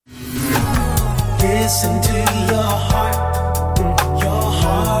Listen to your heart. Your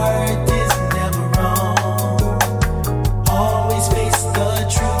heart is never wrong. Always face the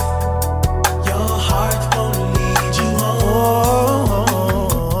truth. Your heart won't lead you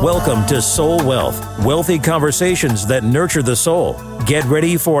home. Welcome to Soul Wealth, wealthy conversations that nurture the soul. Get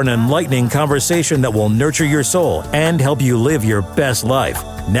ready for an enlightening conversation that will nurture your soul and help you live your best life.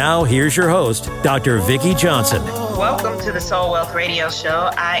 Now, here's your host, Dr. Vicki Johnson. Welcome to the Soul Wealth Radio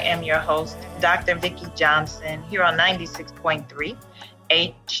Show. I am your host, Dr. Vicki Johnson, here on 96.3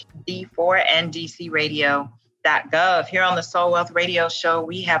 HD4 and DCRadio.gov. Here on the Soul Wealth Radio Show,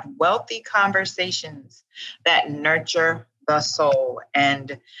 we have wealthy conversations that nurture the soul.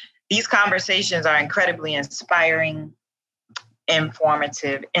 And these conversations are incredibly inspiring,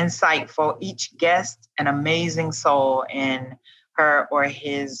 informative, insightful. Each guest, an amazing soul in her or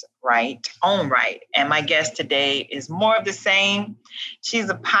his own right. And my guest today is more of the same. She's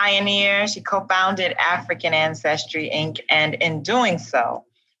a pioneer. She co-founded African Ancestry, Inc. And in doing so,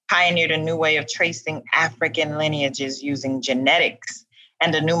 pioneered a new way of tracing African lineages using genetics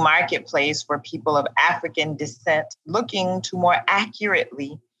and a new marketplace for people of African descent looking to more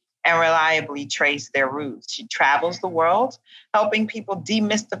accurately and reliably trace their roots. She travels the world, helping people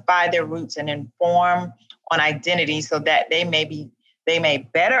demystify their roots and inform on identity so that they may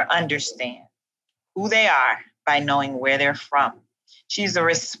better understand who they are by knowing where they're from. She's a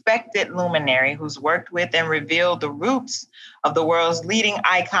respected luminary who's worked with and revealed the roots of the world's leading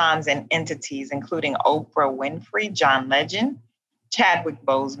icons and entities, including Oprah Winfrey, John Legend, Chadwick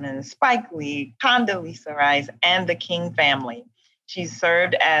Boseman, Spike Lee, Condoleezza Rice, and the King family. She's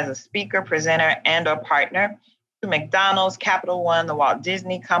served as a speaker, presenter, and a partner to McDonald's, Capital One, the Walt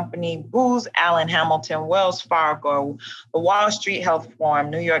Disney Company, Booz Allen Hamilton, Wells Fargo, the Wall Street Health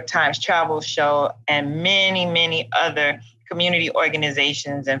Forum, New York Times Travel Show, and many, many other community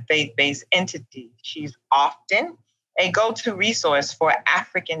organizations and faith-based entities. She's often a go-to resource for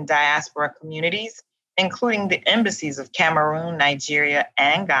African diaspora communities, including the embassies of Cameroon, Nigeria,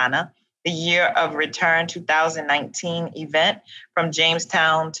 and Ghana. The Year of Return 2019 event from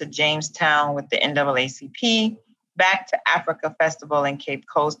Jamestown to Jamestown with the NAACP, Back to Africa Festival in Cape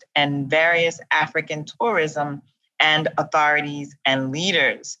Coast, and various African tourism and authorities and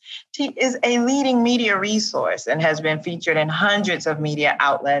leaders. She is a leading media resource and has been featured in hundreds of media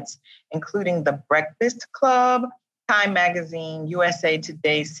outlets, including The Breakfast Club, Time Magazine, USA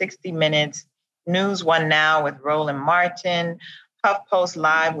Today, 60 Minutes, News One Now with Roland Martin, HuffPost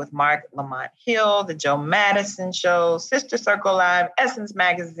Live with Mark Lamont Hill, The Joe Madison Show, Sister Circle Live, Essence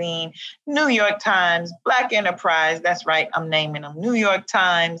Magazine, New York Times, Black Enterprise, that's right, I'm naming them, New York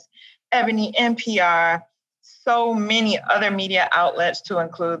Times, Ebony, NPR, so many other media outlets to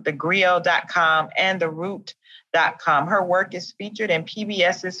include thegrio.com and theroot.com. Her work is featured in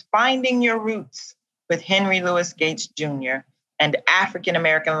PBS's Finding Your Roots with Henry Louis Gates Jr. and African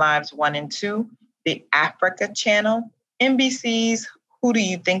American Lives 1 and 2, the Africa Channel, NBC's Who Do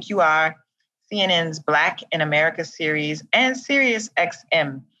You Think You Are, CNN's Black in America series, and Sirius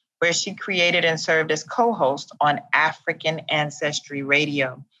XM, where she created and served as co-host on African Ancestry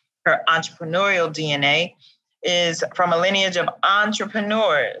Radio. Her entrepreneurial DNA is from a lineage of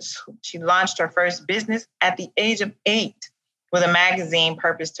entrepreneurs. She launched her first business at the age of 8 with a magazine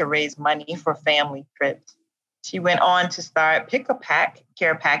purposed to raise money for family trips. She went on to start Pick-a-Pack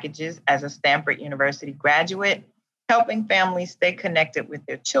care packages as a Stanford University graduate, helping families stay connected with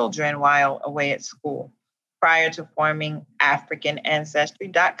their children while away at school. Prior to forming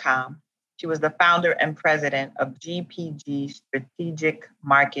AfricanAncestry.com, she was the founder and president of GPG Strategic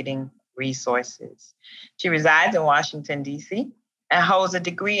Marketing Resources. She resides in Washington, D.C., and holds a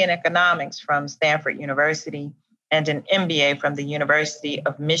degree in economics from Stanford University and an MBA from the University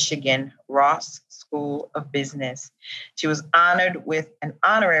of Michigan Ross School of Business. She was honored with an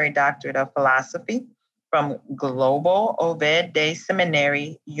honorary doctorate of philosophy from Global Oved Day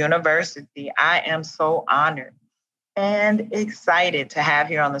Seminary University. I am so honored and excited to have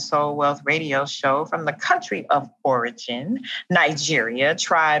here on the Soul Wealth Radio Show from the country of origin, Nigeria,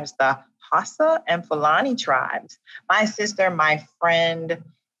 tribes, the Hausa and Fulani tribes. My sister, my friend,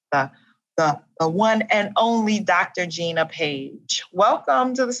 the one and only Dr. Gina Page.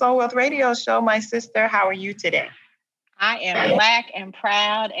 Welcome to the Soul Wealth Radio Show, my sister. How are you today? I am Black and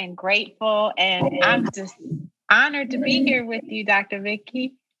proud and grateful, and I'm just honored to be here with you, Dr.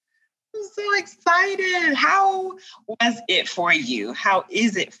 Vicki. I'm so excited. How was it for you? How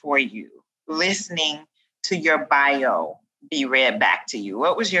is it for you listening to your bio be read back to you?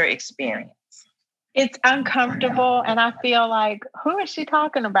 What was your experience? It's uncomfortable, and I feel like, who is she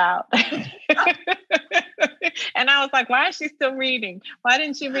talking about? And I was like, why is she still reading? Why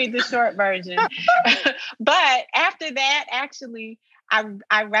didn't she read the short version? But after that, actually,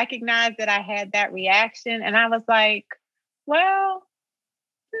 I recognized that I had that reaction. And I was like, well,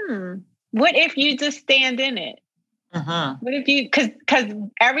 what if you just stand in it? What if you, because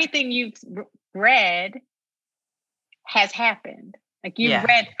everything you've read has happened. Like you've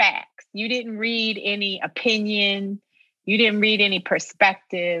read facts. You didn't read any opinion. You didn't read any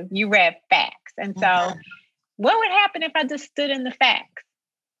perspective. You read facts. And so what would happen if I just stood in the facts?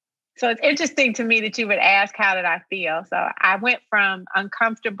 So it's interesting to me that you would ask, how did I feel? So I went from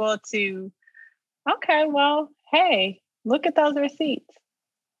uncomfortable to, okay, well, hey, look at those receipts.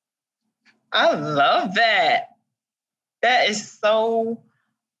 I love that. That is so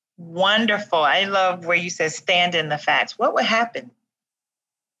wonderful. I love where you said stand in the facts. What would happen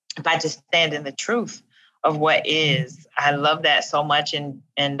if I just stand in the truth of what is? I love that so much.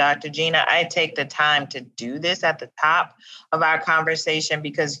 And Dr. Gina, I take the time to do this at the top of our conversation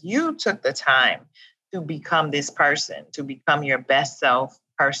because you took the time to become this person, to become your best self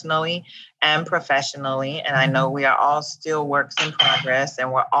personally and professionally. And I know we are all still works in progress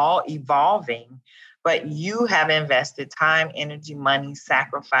and we're all evolving, but you have invested time, energy, money,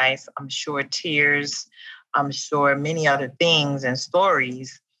 sacrifice, I'm sure tears, I'm sure many other things and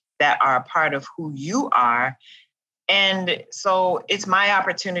stories that are a part of who you are. And so it's my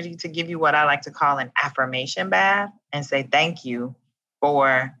opportunity to give you what I like to call an affirmation bath and say thank you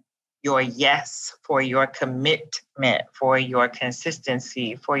for your yes, for your commitment, for your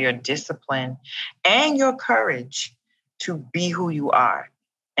consistency, for your discipline, and your courage to be who you are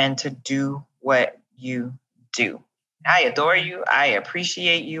and to do what you do. I adore you. I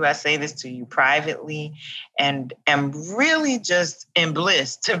appreciate you. I say this to you privately and am really just in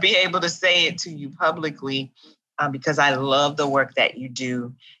bliss to be able to say it to you publicly because I love the work that you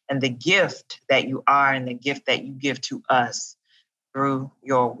do and the gift that you are and the gift that you give to us through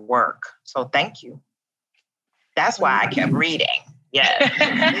your work. So thank you. That's why I kept reading. Yes.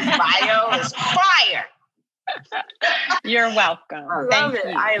 This bio is fire. You're welcome.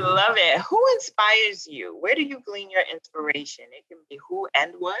 I love it. Who inspires you? Where do you glean your inspiration? It can be who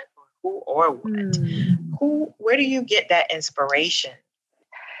and what, or who or what. Where do you get that inspiration?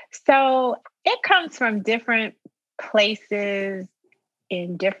 So it comes from different places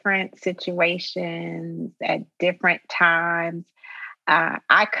in different situations at different times.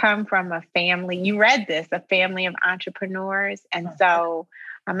 I come from a family, you read this, a family of entrepreneurs. And so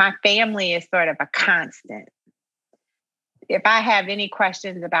my family is sort of a constant. If I have any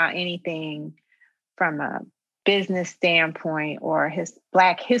questions about anything from a business standpoint or his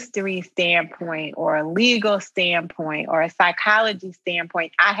Black history standpoint or a legal standpoint or a psychology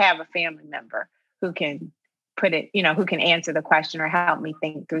standpoint, I have a family member who can put it, who can answer the question or help me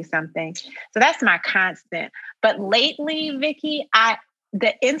think through something. So that's my constant. But lately, Vicki,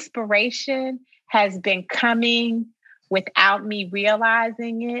 the inspiration has been coming without me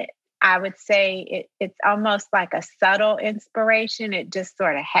realizing it. I would say it's almost like a subtle inspiration. It just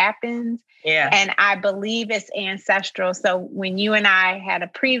sort of happens. Yeah. And I believe it's ancestral. So when you and I had a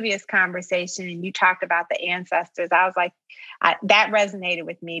previous conversation and you talked about the ancestors, I was like, that resonated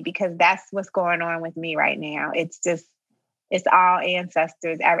with me because that's what's going on with me right now. It's all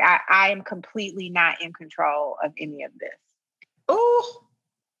ancestors. I am completely not in control of any of this. Oh,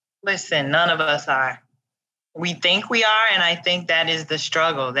 listen, none of us are. We think we are, and I think that is the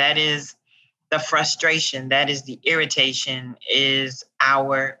struggle. That is the frustration. That is the irritation, is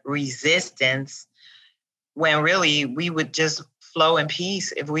our resistance when really we would just flow in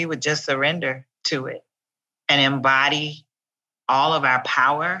peace if we would just surrender to it and embody all of our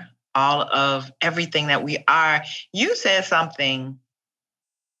power, all of everything that we are. You said something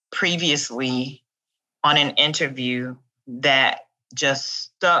previously on an interview that just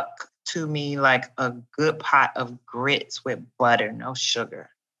stuck to me like a good pot of grits with butter, no sugar,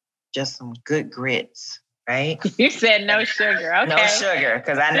 just some good grits, right? You said no sugar. Okay. No sugar,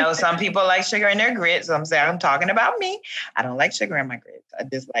 because I know some people like sugar in their grits. So I'm talking about me. I don't like sugar in my grits. I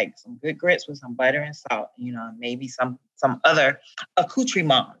just like some good grits with some butter and salt, maybe some other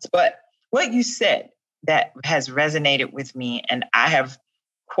accoutrements. But what you said that has resonated with me, and I have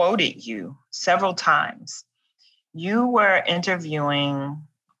quoted you several times. You were interviewing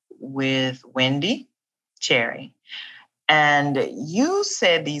with Wendy Cherry, and you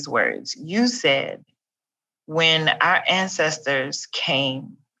said these words. You said, when our ancestors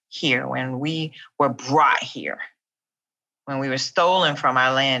came here, when we were brought here, when we were stolen from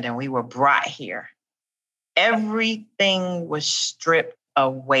our land and we were brought here, everything was stripped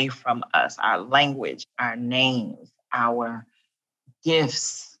away from us, our language, our names, our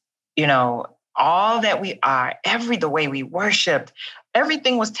gifts, all that we are, the way we worshiped,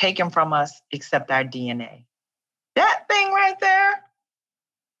 everything was taken from us except our DNA. That thing right there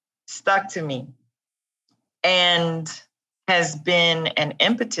stuck to me and has been an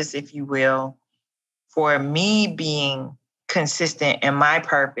impetus, if you will, for me being consistent in my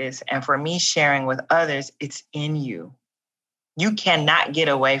purpose and for me sharing with others. It's in you. You cannot get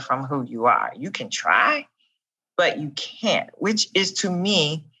away from who you are. You can try, but you can't, which is to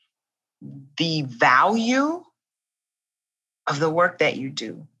me the value of the work that you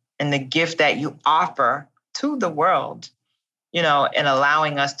do and the gift that you offer to the world, you know, and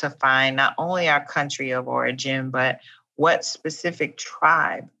allowing us to find not only our country of origin, but what specific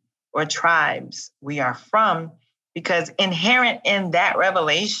tribe or tribes we are from, because inherent in that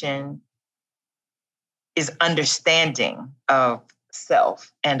revelation is understanding of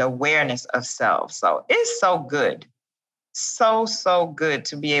self and awareness of self. So it's so good. So good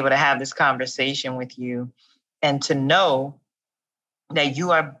to be able to have this conversation with you and to know that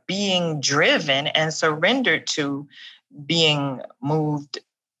you are being driven and surrendered to being moved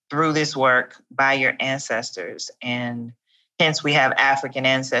through this work by your ancestors. And hence we have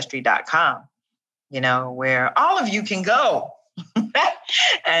AfricanAncestry.com, you know, where all of you can go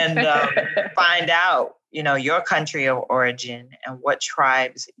and find out, you know, your country of origin and what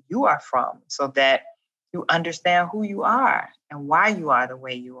tribes you are from so that you understand who you are and why you are the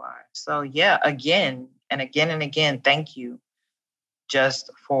way you are. So yeah, again and again, thank you just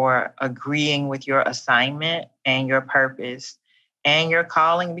for agreeing with your assignment and your purpose and your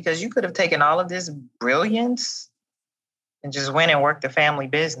calling, because you could have taken all of this brilliance and just went and worked the family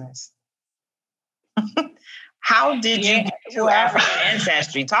business. How did you get to African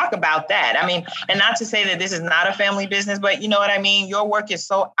Ancestry? Talk about that. I mean, and not to say that this is not a family business, but you know what I mean? Your work is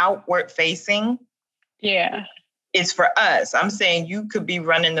so outward facing. Yeah. It's for us. I'm saying you could be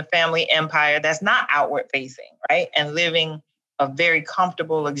running the family empire that's not outward facing, right? And living a very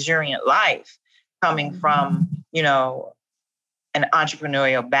comfortable, luxuriant life coming from, you know, an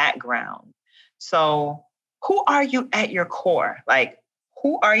entrepreneurial background. So who are you at your core? Like,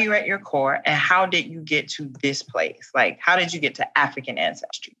 who are you at your core and how did you get to this place? Like, how did you get to African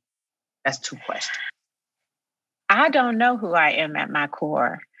Ancestry? That's 2 questions. I don't know who I am at my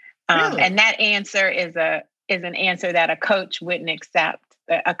core. Really? And that answer is an answer that a coach wouldn't accept.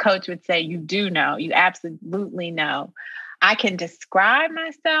 A coach would say, you do know, you absolutely know. I can describe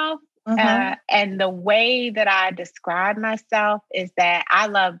myself. And the way that I describe myself is that I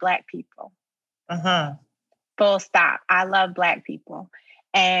love Black people. Full stop. I love Black people.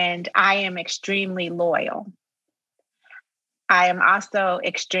 And I am extremely loyal. I am also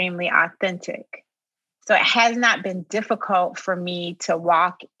extremely authentic. So it has not been difficult for me to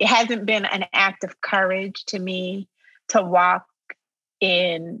walk. It hasn't been an act of courage to me to walk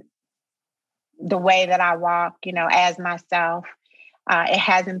in the way that I walk, you know, as myself. It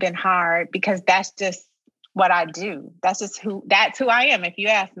hasn't been hard because that's just what I do. That's who I am. If you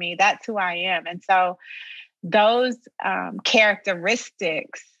ask me, that's who I am. And so those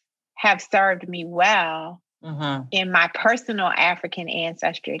characteristics have served me well in my personal African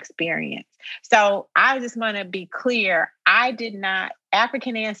ancestry experience. So I just want to be clear. African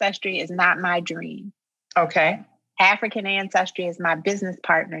ancestry is not my dream. Okay. African ancestry is my business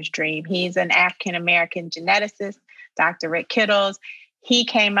partner's dream. He's an African-American geneticist, Dr. Rick Kittles. He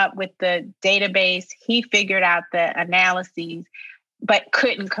came up with the database. He figured out the analyses, but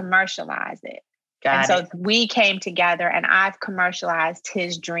couldn't commercialize it. So we came together and I've commercialized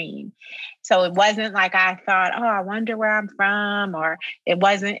his dream. So it wasn't like I thought, oh, I wonder where I'm from, or it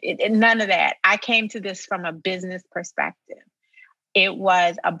wasn't, none of that. I came to this from a business perspective. It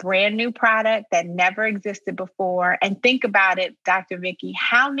was a brand new product that never existed before. And think about it, Dr. Vicki,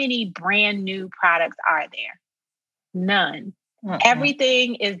 how many brand new products are there? None.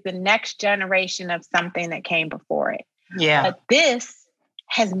 Everything is the next generation of something that came before it. Yeah. But this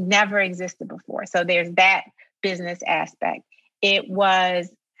has never existed before. So there's that business aspect. It was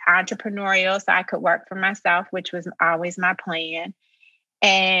entrepreneurial, so I could work for myself, which was always my plan.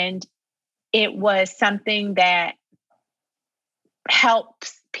 And it was something that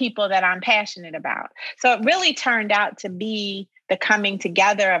helps people that I'm passionate about. So it really turned out to be the coming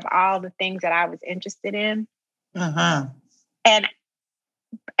together of all the things that I was interested in. And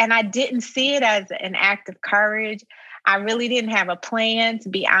I didn't see it as an act of courage. I really didn't have a plan, to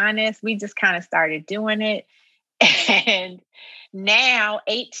be honest. We just kind of started doing it. And now,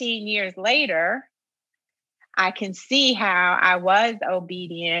 18 years later, I can see how I was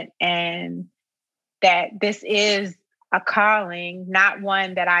obedient and that this is a calling, not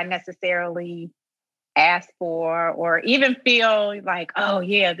one that I necessarily ask for or even feel like, oh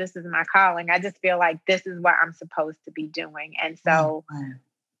yeah, this is my calling. I just feel like this is what I'm supposed to be doing. And so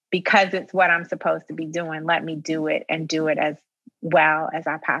because it's what I'm supposed to be doing, let me do it and do it as well as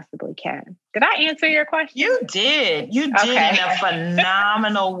I possibly can. Did I answer your question? You did. You did in a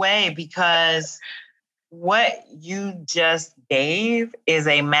phenomenal way, because what you just gave is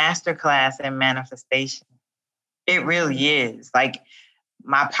a masterclass in manifestation. It really is. Like,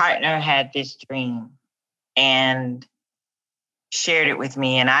 my partner had this dream and shared it with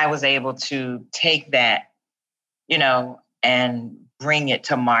me, and I was able to take that, and bring it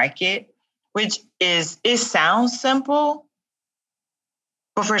to market, which it sounds simple,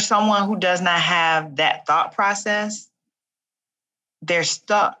 but for someone who does not have that thought process, they're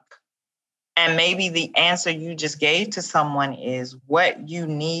stuck. And maybe the answer you just gave to someone is what you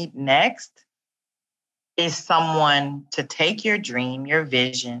need next is someone to take your dream, your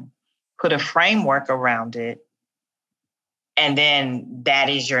vision, put a framework around it, and then that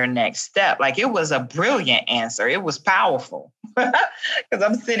is your next step. Like, it was a brilliant answer. It was powerful. Because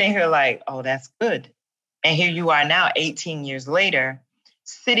I'm sitting here like, oh, that's good. And here you are now, 18 years later,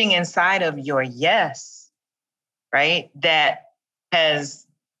 sitting inside of your yes, right? That has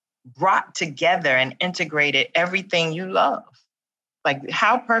brought together and integrated everything you love. Like,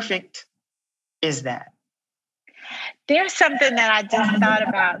 how perfect is that? There's something that I just thought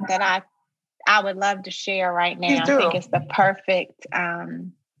about that I would love to share right now. I think it's the perfect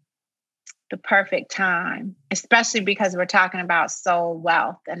time, especially because we're talking about soul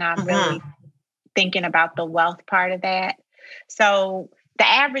wealth, and I'm really thinking about the wealth part of that. So the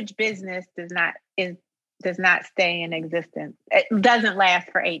average business does not stay in existence. It doesn't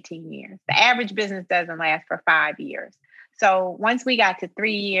last for 18 years. The average business doesn't last for 5 years. So once we got to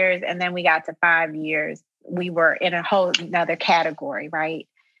 3 years and then we got to 5 years, we were in a whole another category, right?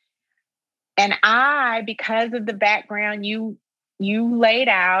 And because of the background you laid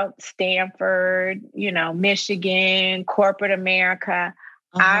out, Stanford, Michigan, corporate America,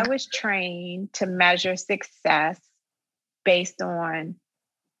 I was trained to measure success based on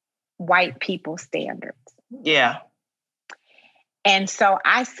white people standards. Yeah. And so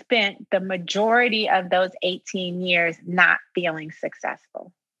I spent the majority of those 18 years not feeling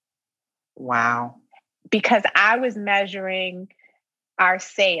successful. Wow. Because I was measuring our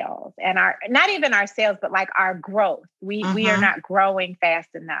sales and not even our sales, but like our growth. We are not growing fast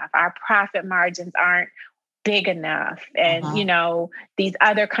enough. Our profit margins aren't big enough. And, these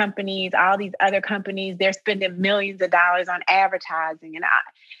other companies, all these other companies, they're spending millions of dollars on advertising. And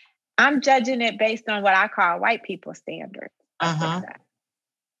I'm judging it based on what I call white people standards of success.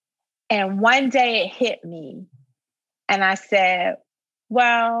 And one day it hit me and I said,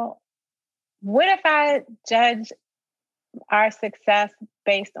 well, what if I judge our success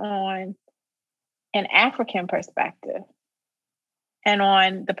based on an African perspective and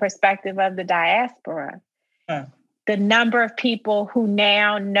on the perspective of the diaspora? The number of people who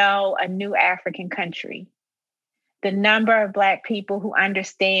now know a new African country, the number of Black people who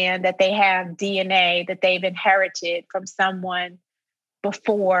understand that they have DNA that they've inherited from someone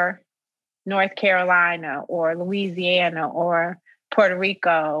before North Carolina or Louisiana or Puerto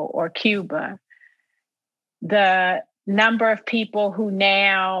Rico or Cuba. The number of people who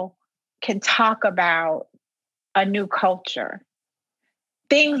now can talk about a new culture.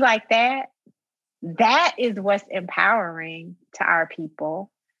 Things like that. That is what's empowering to our people.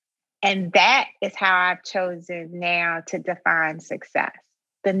 And that is how I've chosen now to define success.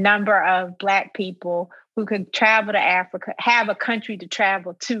 The number of Black people who could travel to Africa, have a country to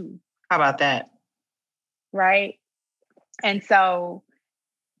travel to. How about that? Right? And so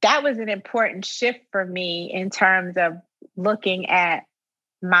that was an important shift for me in terms of looking at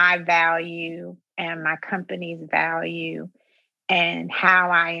my value and my company's value and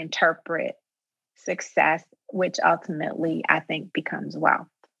how I interpret success, which ultimately I think becomes wealth.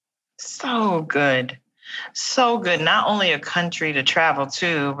 So good. So good. Not only a country to travel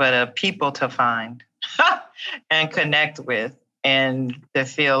to, but a people to find and connect with and to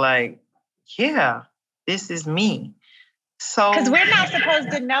feel like, yeah, this is me. So, because we're not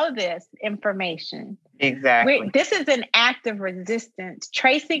supposed to know this information. Exactly. This is an act of resistance.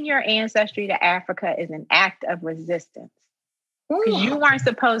 Tracing your ancestry to Africa is an act of resistance. Because you weren't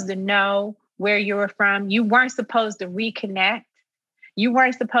supposed to know where you were from. You weren't supposed to reconnect. You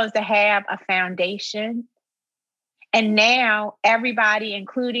weren't supposed to have a foundation. And now everybody,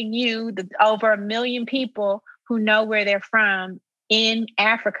 including you, the over 1 million people who know where they're from in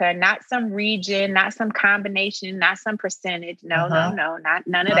Africa, not some region, not some combination, not some percentage. No, not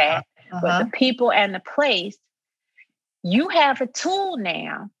none of that. But the people and the place, you have a tool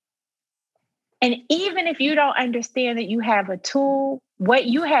now And even if you don't understand that you have a tool, what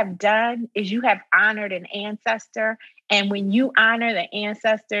you have done is you have honored an ancestor. And when you honor the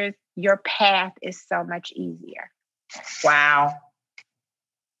ancestors, your path is so much easier. Wow.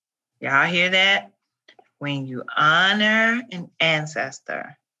 Y'all hear that? When you honor an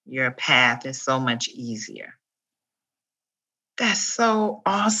ancestor, your path is so much easier. That's so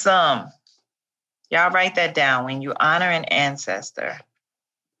awesome. Y'all write that down. When you honor an ancestor,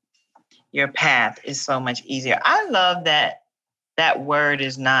 your path is so much easier. I love that that word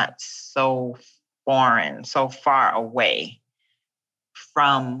is not so foreign, so far away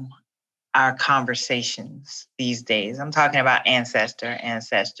from our conversations these days. I'm talking about ancestor,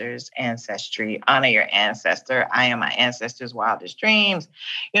 ancestors, ancestry, honor your ancestor. I am my ancestors' wildest dreams.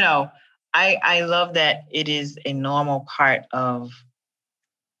 You know, I love that it is a normal part of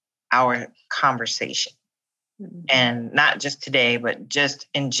our conversation. And not just today, but just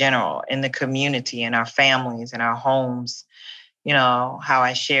in general, in the community, in our families, in our homes. You know, how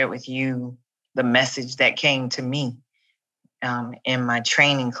I shared with you the message that came to me in my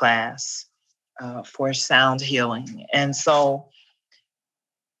training class for sound healing. And so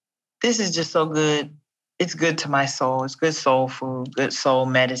this is just so good. It's good to my soul. It's good soul food, good soul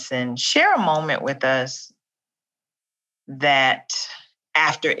medicine. Share a moment with us that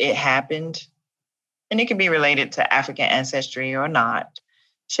after it happened, and it can be related to African ancestry or not,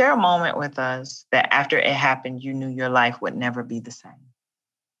 share a moment with us that after it happened, you knew your life would never be the same.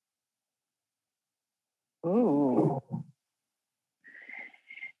 Ooh.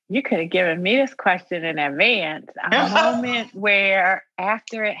 You could have given me this question in advance. A moment where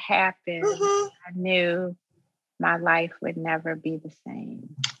after it happened, I knew my life would never be the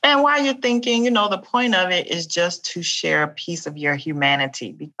same. And while you're thinking, you know, the point of it is just to share a piece of your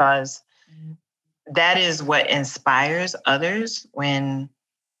humanity, because that is what inspires others when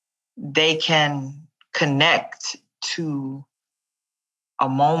they can connect to a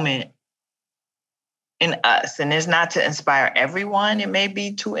moment in us. And it's not to inspire everyone. It may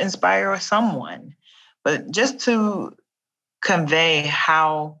be to inspire someone, but just to convey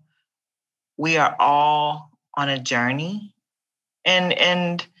how we are all on a journey.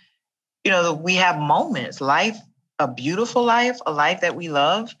 And you know, we have moments. Life, a beautiful life, a life that we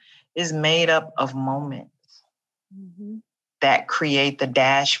love, is made up of moments that create the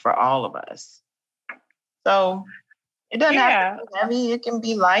dash for all of us. So it doesn't have to be heavy. It can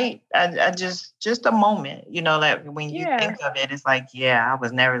be light. I just a moment, you know, that when you think of it, it's like, I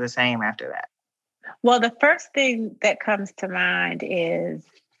was never the same after that. Well, the first thing that comes to mind is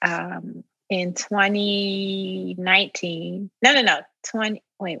in 2019. Was it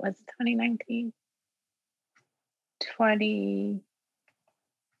 2019?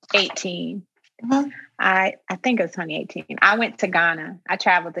 2018. I think it was 2018. I went to Ghana. I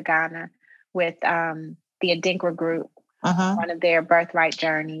traveled to Ghana with the Adinkra group, one of their birthright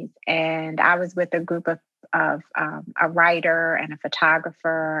journeys. And I was with a group of a writer and a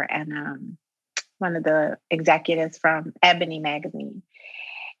photographer and one of the executives from Ebony magazine.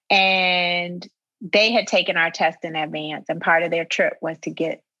 And they had taken our test in advance. And part of their trip was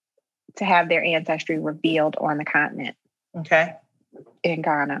to have their ancestry revealed on the continent. Okay. In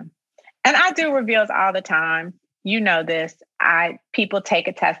Ghana. And I do reveals all the time. You know this. People take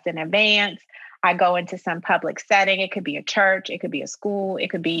a test in advance. I go into some public setting. It could be a church. It could be a school. It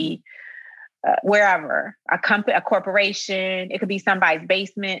could be wherever, a company, a corporation. It could be somebody's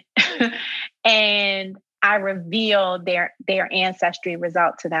basement. And I reveal their ancestry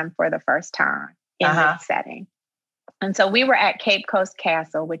result to them for the first time in this setting. And so we were at Cape Coast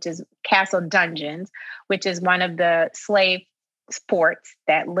Castle, which is Castle Dungeons, which is one of the slave forts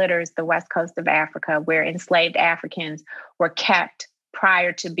that litters the west coast of Africa, where enslaved Africans were kept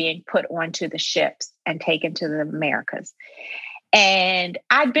prior to being put onto the ships and taken to the Americas. And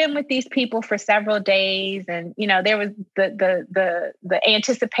I'd been with these people for several days, and you know, there was the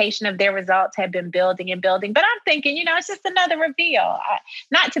anticipation of their results had been building and building. But I'm thinking, you know, it's just another reveal.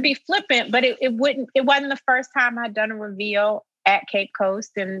 Not to be flippant, but it wasn't the first time I'd done a reveal at Cape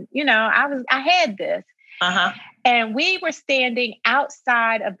Coast, and you know, I had this. And we were standing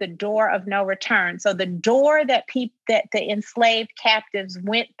outside of the door of no return. So the door that the enslaved captives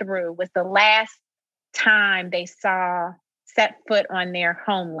went through was the last time they set foot on their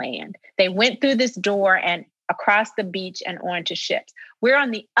homeland. They went through this door and across the beach and onto ships. We're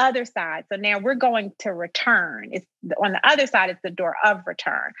on the other side. So now we're going to return. It's on the other side, it's the door of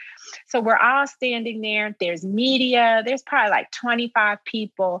return. So we're all standing there. There's media. There's probably like 25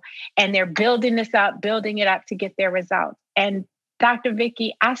 people, and they're building it up to get their results. And Dr.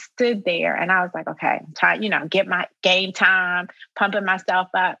 Vicki, I stood there and I was like, okay, I'm tired, you know, get my game time, pumping myself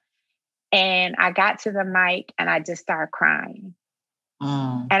up. And I got to the mic and I just started crying.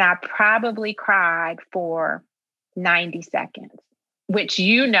 And I probably cried for 90 seconds, which,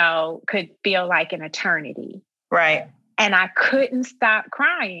 could feel like an eternity. Right. And I couldn't stop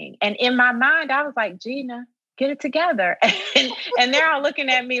crying. And in my mind, I was like, Gina, get it together. And they're all looking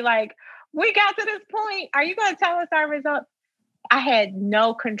at me like, we got to this point. Are you going to tell us our results? I had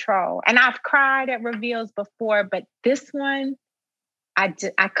no control. And I've cried at reveals before, but this one, I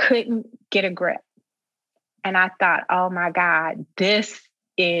couldn't get a grip. And I thought, oh my God, this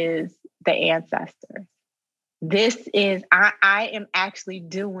is the ancestors. This is, I am actually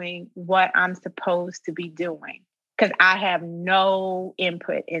doing what I'm supposed to be doing because I have no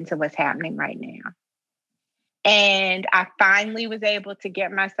input into what's happening right now. And I finally was able to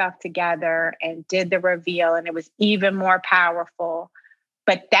get myself together and did the reveal, and it was even more powerful.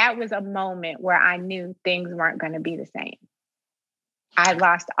 But that was a moment where I knew things weren't going to be the same. I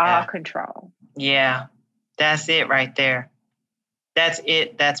lost all control. Yeah, that's it right there. That's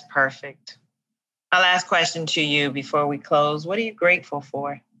it. That's perfect. My last question to you before we close. What are you grateful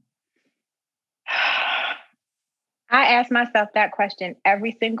for? I ask myself that question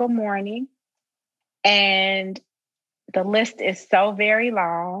every single morning. And the list is so very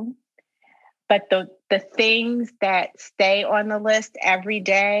long. But the things that stay on the list every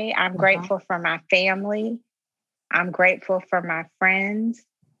day, I'm grateful for my family. I'm grateful for my friends.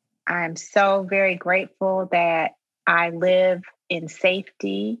 I'm so very grateful that I live in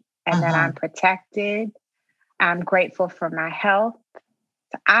safety and that I'm protected. I'm grateful for my health.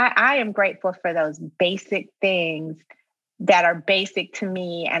 So I am grateful for those basic things that are basic to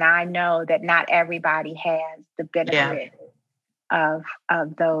me. And I know that not everybody has the benefit of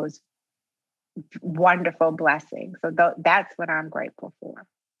those wonderful blessings. So that's what I'm grateful for.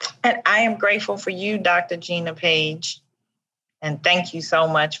 And I am grateful for you, Dr. Gina Page. And thank you so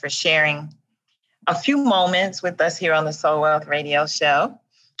much for sharing a few moments with us here on the Soul Wealth Radio Show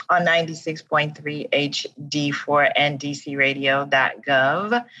on 96.3 HD4 and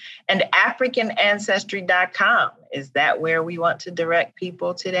DCRadio.gov and AfricanAncestry.com. Is that where we want to direct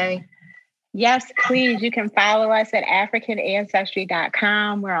people today? Yes, please. You can follow us at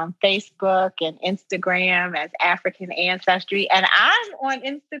AfricanAncestry.com. We're on Facebook and Instagram as African Ancestry. And I'm on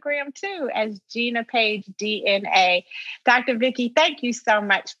Instagram too as Gina Page DNA. Dr. Vicki, thank you so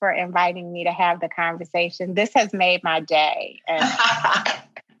much for inviting me to have the conversation. This has made my day. And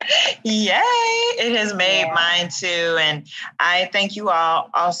yay! It has made mine too. And I thank you all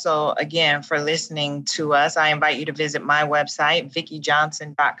also again for listening to us. I invite you to visit my website,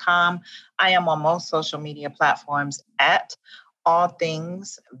 VickiJohnson.com. I am on most social media platforms at All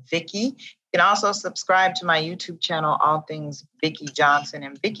Things Vicki. You can also subscribe to my YouTube channel, All Things Vicki Johnson.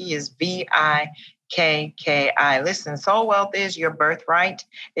 And Vicki is VIKKI. Listen, soul wealth is your birthright.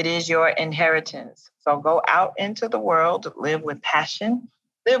 It is your inheritance. So go out into the world, live with passion,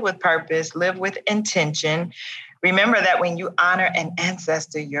 live with purpose, live with intention. Remember that when you honor an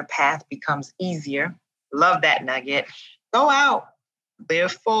ancestor, your path becomes easier. Love that nugget. Go out,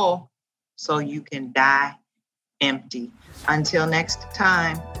 live full, so you can die empty. Until next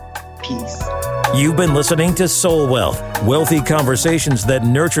time, peace. You've been listening to Soul Wealth, wealthy conversations that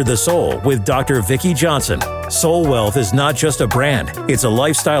nurture the soul with Dr. Vicki Johnson. Soul Wealth is not just a brand, it's a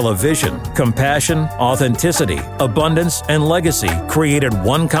lifestyle of vision, compassion, authenticity, abundance, and legacy created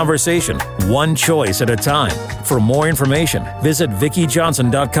one conversation, one choice at a time. For more information, visit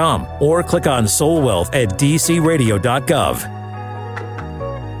VickiJohnson.com or click on Soul Wealth at DCRadio.gov.